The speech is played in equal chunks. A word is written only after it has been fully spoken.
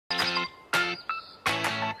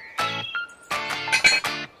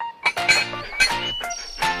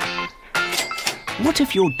What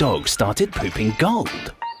if your dog started pooping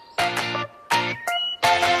gold?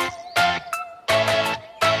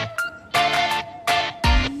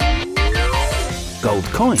 Gold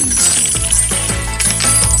coins.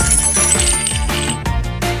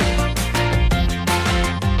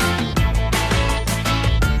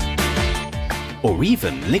 Or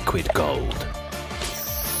even liquid gold.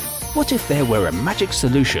 What if there were a magic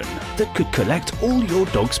solution that could collect all your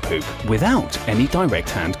dog's poop without any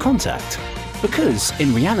direct hand contact? Because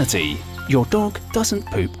in reality, your dog doesn't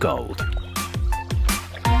poop gold.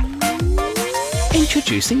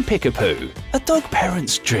 Introducing Pick-a-Poo, a dog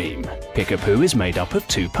parent's dream. Pick-a-Poo is made up of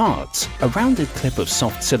two parts: a rounded clip of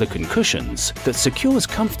soft silicone cushions that secures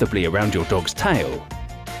comfortably around your dog's tail,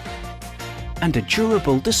 and a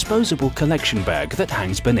durable disposable collection bag that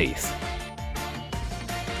hangs beneath.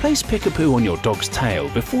 Place Pick-a-Poo on your dog's tail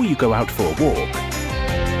before you go out for a walk.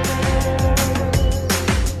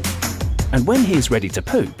 And when he is ready to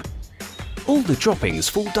poop, all the droppings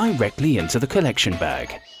fall directly into the collection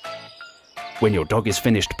bag. When your dog is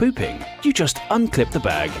finished pooping, you just unclip the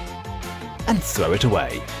bag and throw it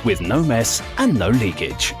away with no mess and no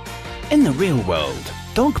leakage. In the real world,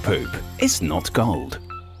 dog poop is not gold.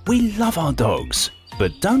 We love our dogs,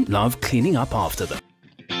 but don't love cleaning up after them.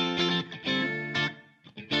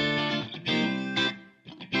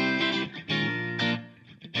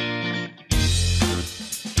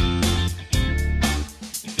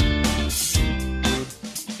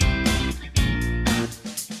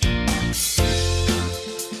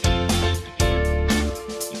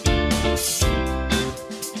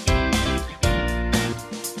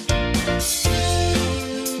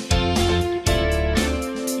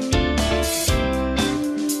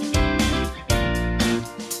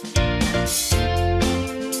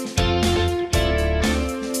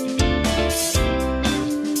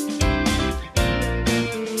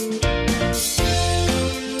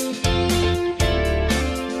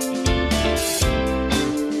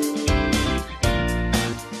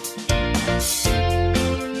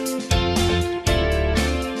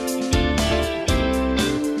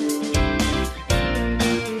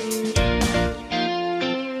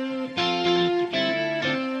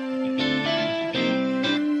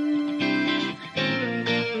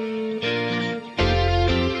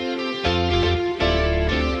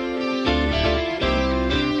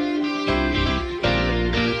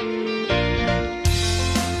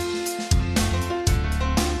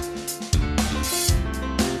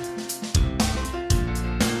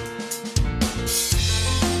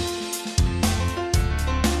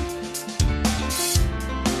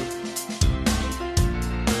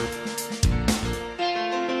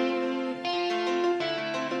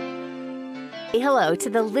 Say hello to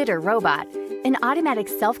the Litter Robot, an automatic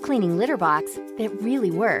self-cleaning litter box that really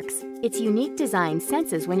works. Its unique design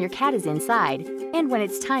senses when your cat is inside and when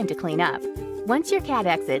it's time to clean up. Once your cat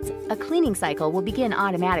exits, a cleaning cycle will begin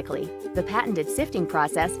automatically. The patented sifting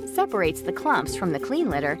process separates the clumps from the clean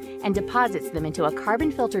litter and deposits them into a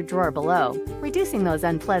carbon-filtered drawer below, reducing those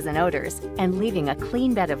unpleasant odors and leaving a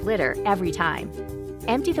clean bed of litter every time.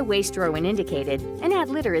 Empty the waste drawer when indicated and add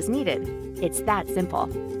litter as needed. It's that simple.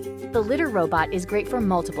 The Litter Robot is great for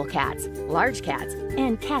multiple cats, large cats,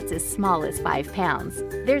 and cats as small as 5 pounds.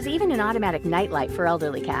 There's even an automatic nightlight for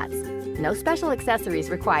elderly cats. No special accessories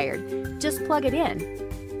required. Just plug it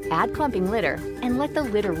in. Add clumping litter and let the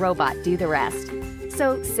Litter Robot do the rest.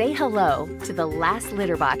 So say hello to the last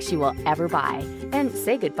litter box you will ever buy, and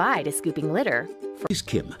say goodbye to scooping litter. This is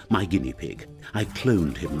Kim, my guinea pig. I've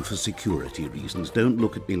cloned him for security reasons. Don't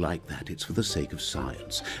look at me like that. It's for the sake of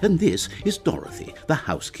science. And this is Dorothy, the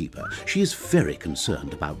housekeeper. She is very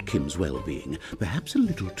concerned about Kim's well-being. Perhaps a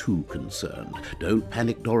little too concerned. Don't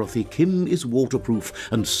panic, Dorothy. Kim is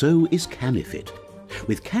waterproof, and so is Canifit.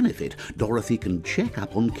 With Canifit, Dorothy can check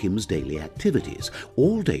up on Kim's daily activities.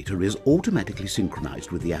 All data is automatically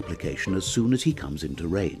synchronized with the application as soon as he comes into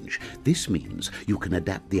range. This means you can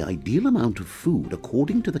adapt the ideal amount of food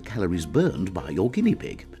according to the calories burned by your guinea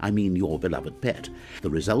pig. I mean your beloved pet. The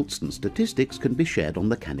results and statistics can be shared on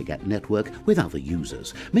the Canigat network with other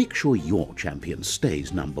users. Make sure your champion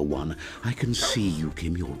stays #1. I can see you,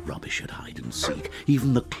 Kim. You're rubbish at hide and seek.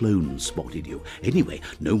 Even the clones spotted you. Anyway,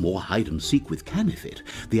 no more hide and seek with Canifit.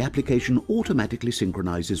 The application automatically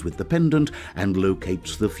synchronizes with the pendant and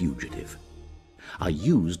locates the fugitive. I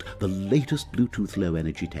used the latest Bluetooth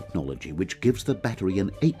low-energy technology, which gives the battery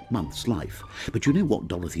an 8 months life. But you know what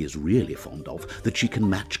Dorothy is really fond of? That she can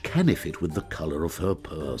match Canifit with the colour of her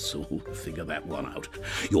purse. Oh, figure that one out.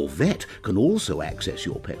 Your vet can also access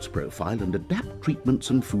your pet's profile and adapt treatments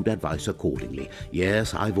and food advice accordingly.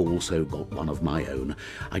 Yes, I've also got one of my own.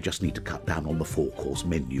 I just need to cut down on the 4-course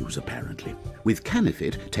menus, apparently. With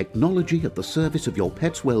Canifit, technology at the service of your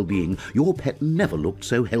pet's well-being, your pet never looked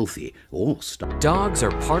so healthy or stuck. Dogs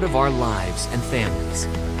are part of our lives and families.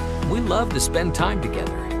 We love to spend time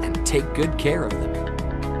together and take good care of them.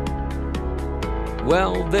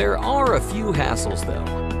 Well, there are a few hassles though,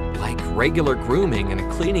 like regular grooming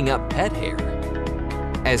and cleaning up pet hair.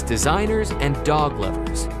 As designers and dog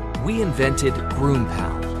lovers, we invented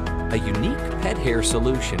GroomPal, a unique pet hair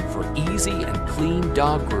solution for easy and clean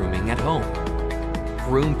dog grooming at home.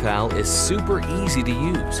 GroomPal is super easy to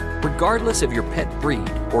use, regardless of your pet breed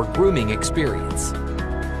or grooming experience.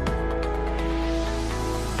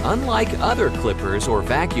 Unlike other clippers or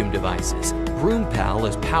vacuum devices, GroomPal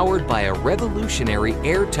is powered by a revolutionary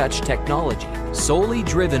air touch technology, solely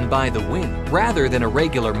driven by the wind rather than a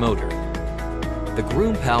regular motor. The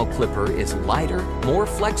GroomPal clipper is lighter, more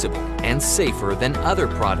flexible, and safer than other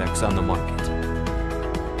products on the market.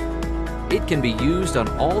 It can be used on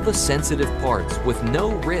all the sensitive parts with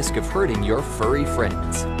no risk of hurting your furry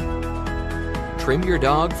friends. Trim your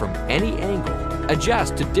dog from any angle,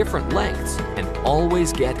 adjust to different lengths, and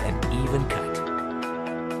always get an even cut.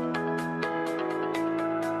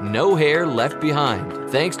 No hair left behind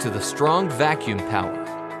thanks to the strong vacuum power.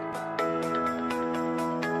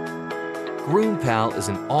 GroomPal is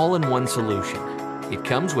an all-in-one solution. It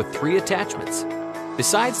comes with 3 attachments.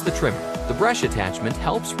 Besides the trimmer, the brush attachment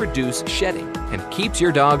helps reduce shedding and keeps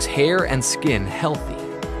your dog's hair and skin healthy.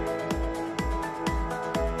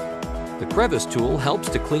 The crevice tool helps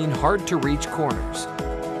to clean hard-to-reach corners.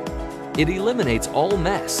 It eliminates all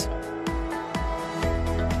mess.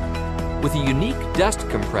 With a unique dust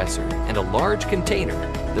compressor and a large container,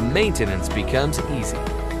 the maintenance becomes easy.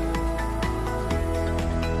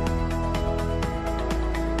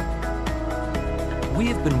 We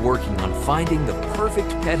have been working on finding the perfect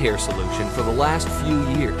pet hair solution for the last few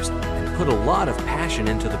years and put a lot of passion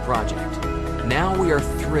into the project. Now we are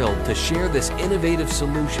thrilled to share this innovative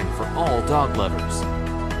solution for all dog lovers.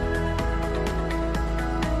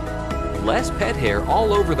 Less pet hair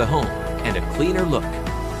all over the home and a cleaner look.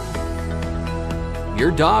 Your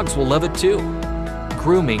dogs will love it too.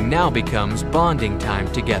 Grooming now becomes bonding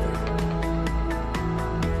time together.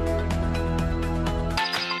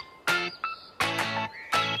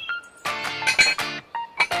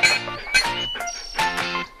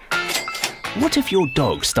 What if your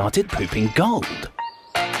dog started pooping gold?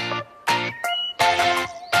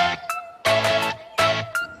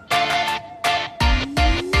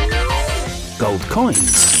 Gold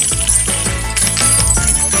coins.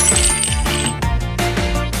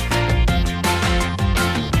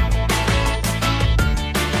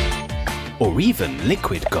 Or even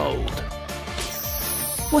liquid gold.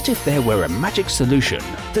 What if there were a magic solution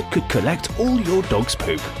that could collect all your dog's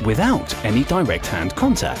poop without any direct hand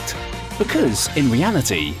contact? Because, in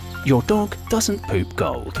reality, your dog doesn't poop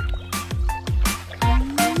gold.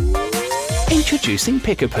 Introducing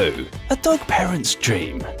Pick-a-Poo, a dog parent's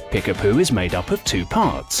dream. Pick-a-Poo is made up of 2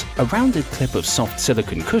 parts, a rounded clip of soft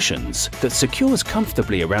silicone cushions that secures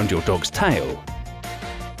comfortably around your dog's tail,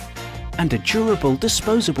 and a durable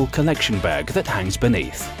disposable collection bag that hangs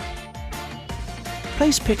beneath.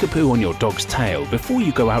 Place Pick-a-Poo on your dog's tail before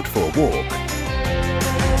you go out for a walk.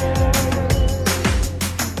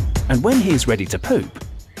 And when he is ready to poop,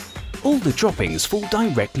 all the droppings fall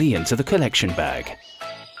directly into the collection bag.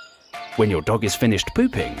 When your dog is finished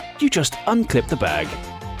pooping, you just unclip the bag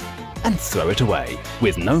and throw it away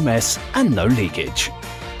with no mess and no leakage.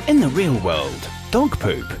 In the real world, dog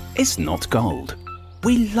poop is not gold.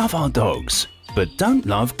 We love our dogs, but don't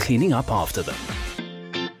love cleaning up after them.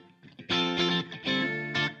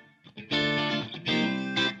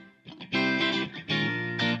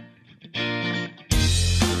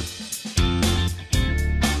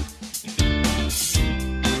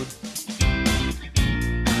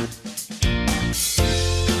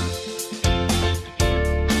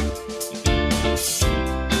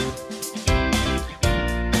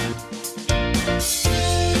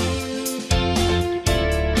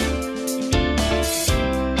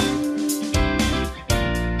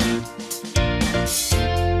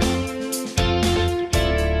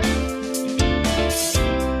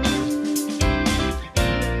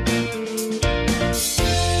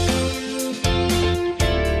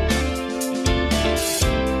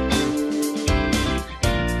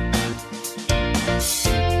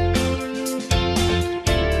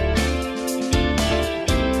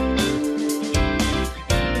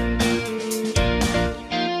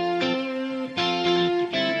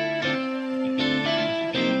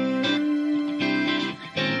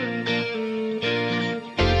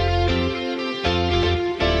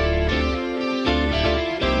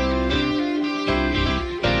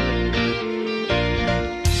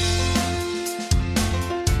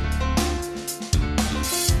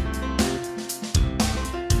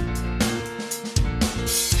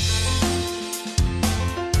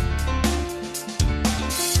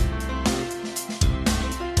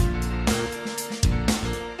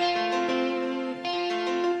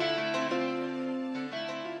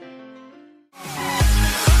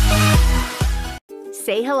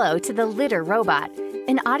 Say hello to the Litter Robot,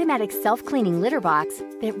 an automatic self-cleaning litter box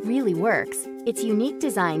that really works. Its unique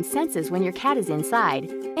design senses when your cat is inside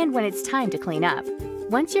and when it's time to clean up.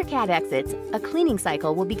 Once your cat exits, a cleaning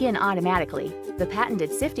cycle will begin automatically. The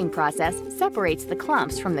patented sifting process separates the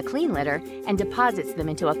clumps from the clean litter and deposits them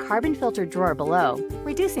into a carbon-filtered drawer below,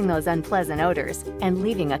 reducing those unpleasant odors and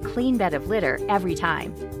leaving a clean bed of litter every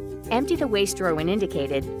time. Empty the waste drawer when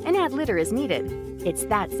indicated and add litter as needed. It's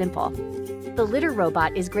that simple. The Litter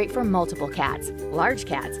Robot is great for multiple cats, large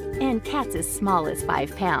cats, and cats as small as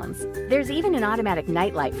 5 pounds. There's even an automatic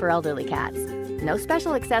nightlight for elderly cats. No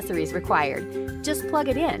special accessories required. Just plug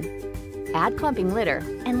it in. Add clumping litter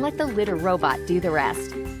and let the Litter Robot do the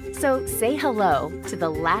rest. So say hello to the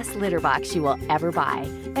last litter box you will ever buy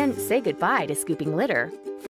and say goodbye to scooping litter